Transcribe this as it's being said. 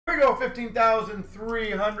go,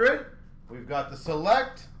 15,300. We've got the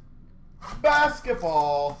Select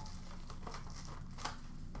Basketball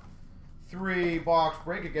 3-box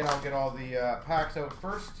break. Again, I'll get all the packs out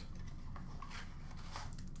first.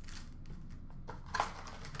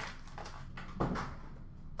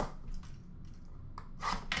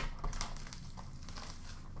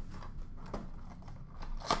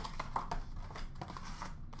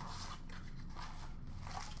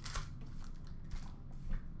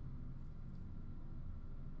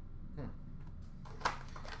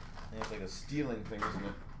 It's like a stealing thing, isn't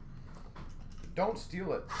it? Don't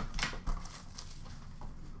steal it.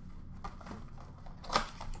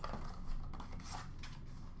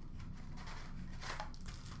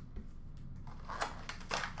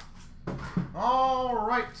 All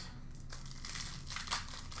right.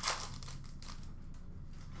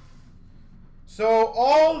 So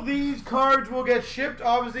all these cards will get shipped,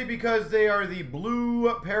 obviously, because they are the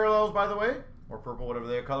blue parallels, by the way, or purple, whatever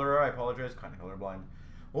their color are. I apologize, kind of colorblind.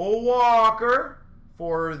 Walker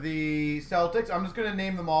for the Celtics. I'm just going to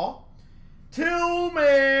name them all.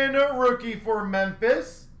 Tillman, rookie for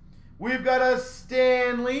Memphis. We've got a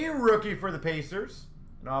Stanley, rookie for the Pacers.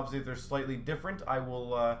 And obviously, if they're slightly different, I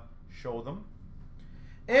will show them.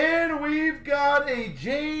 And we've got a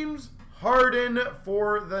James Harden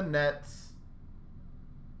for the Nets.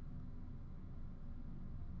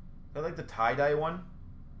 I like the tie-dye one.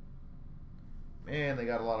 Man, they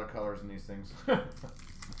got a lot of colors in these things.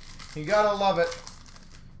 You gotta love it.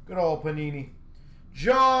 Good old Panini.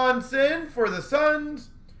 Johnson for the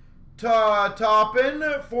Suns. Toppin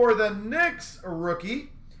for the Knicks,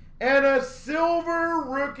 rookie. And a silver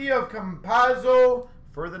rookie of Campazzo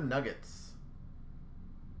for the Nuggets.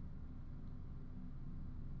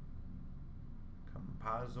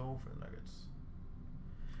 Campazzo for the Nuggets.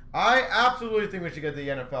 I absolutely think we should get the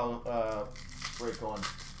NFL break going.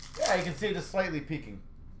 Yeah, you can see it just slightly peaking.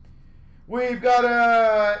 We've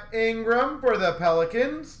got Ingram for the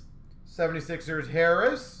Pelicans. 76ers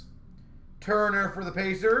Harris. Turner for the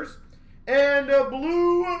Pacers. And a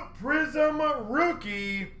blue Prism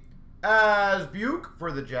rookie as Buke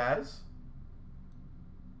for the Jazz.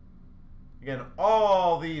 Again,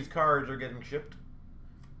 all these cards are getting shipped.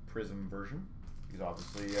 Prism version. These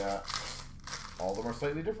obviously, all of them are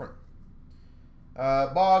slightly different.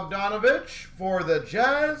 Bogdanovich for the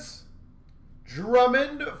Jazz.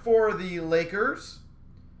 Drummond for the Lakers.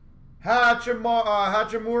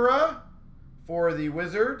 Hachimura for the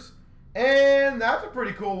Wizards. And that's a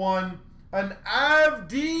pretty cool one. An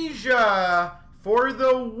Avdija for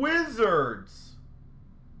the Wizards.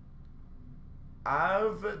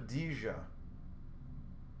 Avdija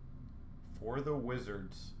for the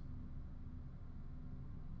Wizards.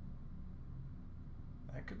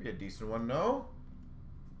 That could be a decent one, no?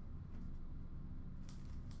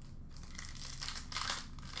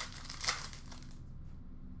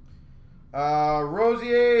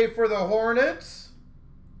 Rosier for the Hornets.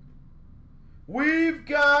 We've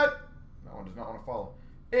got, that one does not want to follow,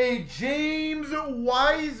 a James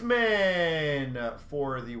Wiseman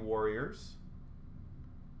for the Warriors.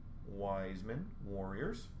 Wiseman,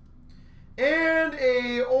 Warriors. And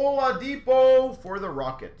a Oladipo for the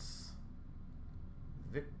Rockets.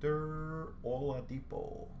 Victor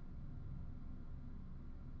Oladipo.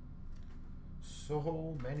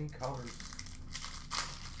 So many colors.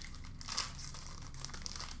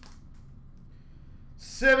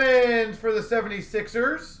 Simmons for the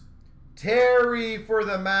 76ers. Terry for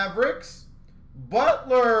the Mavericks.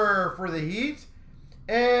 Butler for the Heat.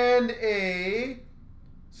 And a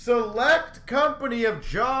select company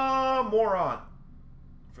of Ja Morant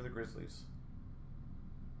for the Grizzlies.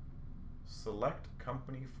 Select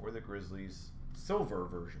company for the Grizzlies. Silver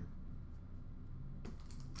version.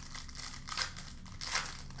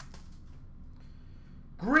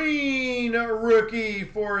 Green rookie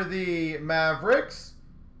for the Mavericks.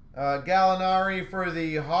 Gallinari for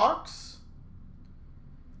the Hawks.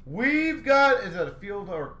 We've got, is that a field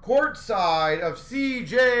or courtside of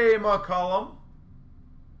C.J. McCollum.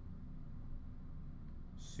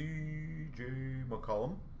 C.J.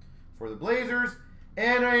 McCollum for the Blazers.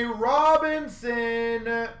 And a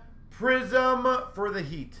Robinson Prism for the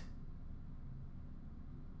Heat.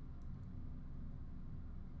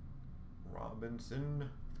 Robinson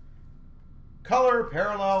color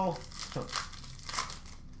parallel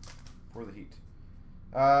for the Heat.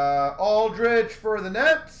 Aldridge for the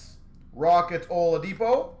Nets. Rockets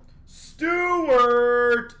Oladipo.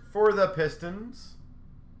 Stewart for the Pistons.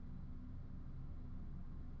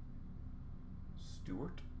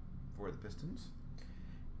 Stewart for the Pistons.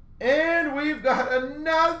 And we've got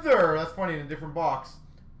another, that's funny, in a different box,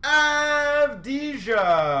 Avdija.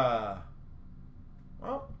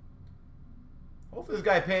 Well, hopefully this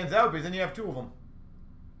guy pans out because then you have two of them.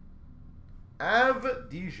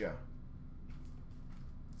 Avdija.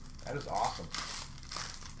 That is awesome.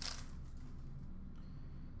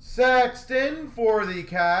 Sexton for the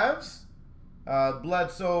Cavs.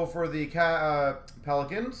 Bledsoe for the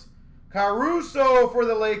Pelicans. Caruso for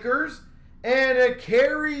the Lakers. And a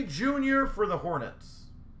Carey Jr. for the Hornets.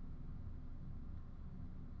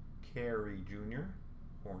 Carey Jr.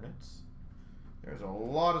 Hornets. There's a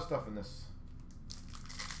lot of stuff in this.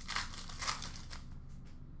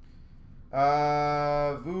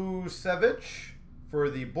 Vucevic for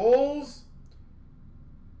the Bulls.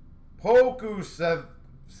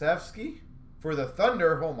 Pokusevsky for the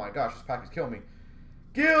Thunder. Oh my gosh, this pack is killing me.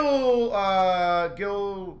 Gil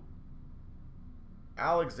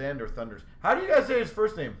Alexander Thunders. How do you guys say his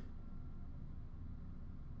first name?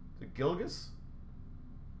 Is it Gilgis?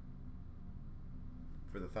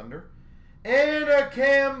 For the Thunder. And a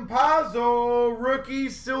Campazzo rookie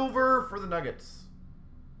silver for the Nuggets.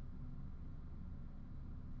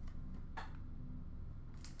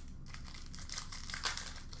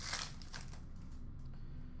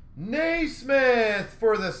 Naismith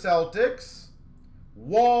for the Celtics.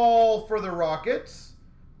 Wall for the Rockets.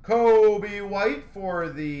 Kobe White for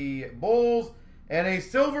the Bulls. And a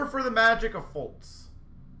silver for the Magic of Fultz.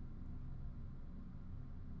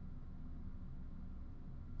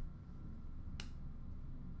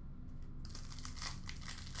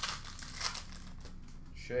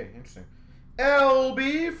 Shea, interesting.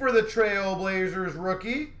 LB for the Trailblazers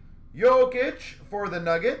rookie. Jokic for the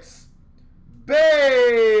Nuggets.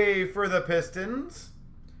 Bay for the Pistons.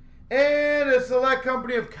 And a select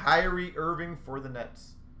company of Kyrie Irving for the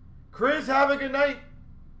Nets. Chris, have a good night.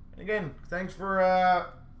 And again, thanks for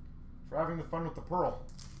having the fun with the Pearl.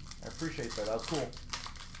 I appreciate that. That was cool.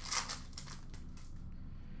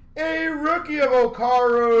 A rookie of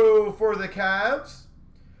Okaro for the Cavs.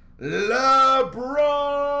 LeBron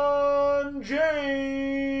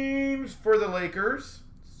James for the Lakers.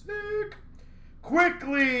 Sick.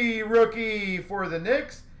 Quickly rookie for the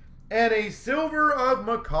Knicks. And a silver of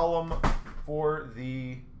McCollum for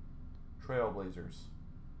the Trailblazers.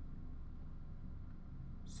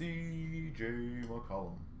 C.J.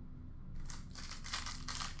 McCollum.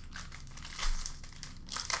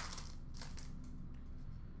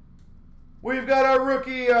 We've got a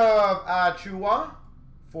rookie of Achua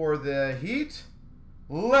for the Heat.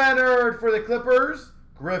 Leonard for the Clippers.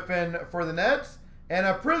 Griffin for the Nets. And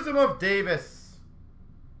a Prism of Davis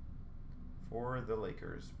for the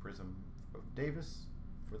Lakers. Prism of Davis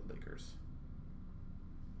for the Lakers.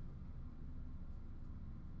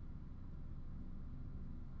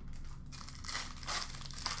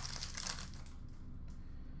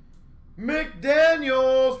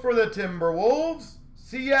 McDaniels for the Timberwolves.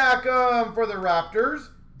 Siakam for the Raptors.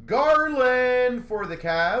 Garland for the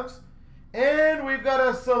Cavs. And we've got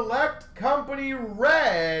a select company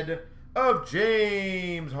red of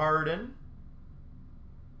James Harden.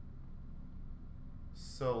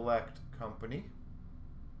 Select company.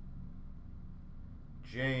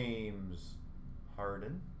 James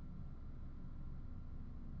Harden.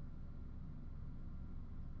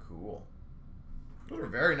 Cool. Those are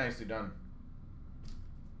very nicely done.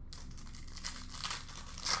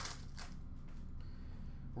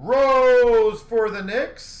 Rose for the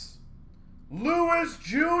Knicks. Lewis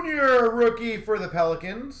Jr. rookie for the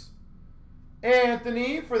Pelicans.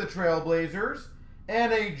 Anthony for the Trailblazers.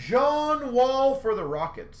 And a John Wall for the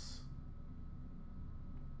Rockets.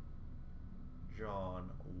 John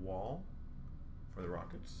Wall for the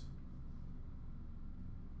Rockets.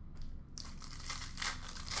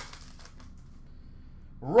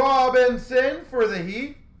 Robinson for the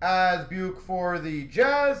Heat. Asbuke for the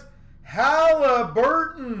Jazz.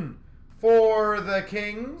 Halliburton for the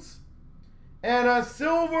Kings. And a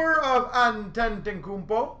silver of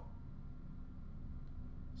Antetokounmpo.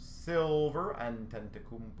 Silver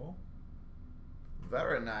Antetokounmpo.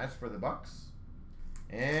 Very nice for the Bucks.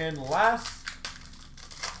 And last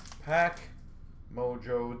pack,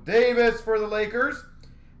 Mojo Davis for the Lakers.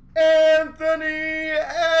 Anthony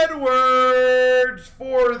Edwards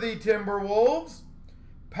for the Timberwolves.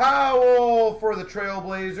 Powell for the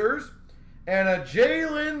Trailblazers. And a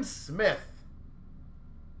Jalen Smith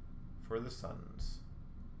for the Suns.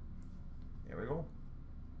 There we go.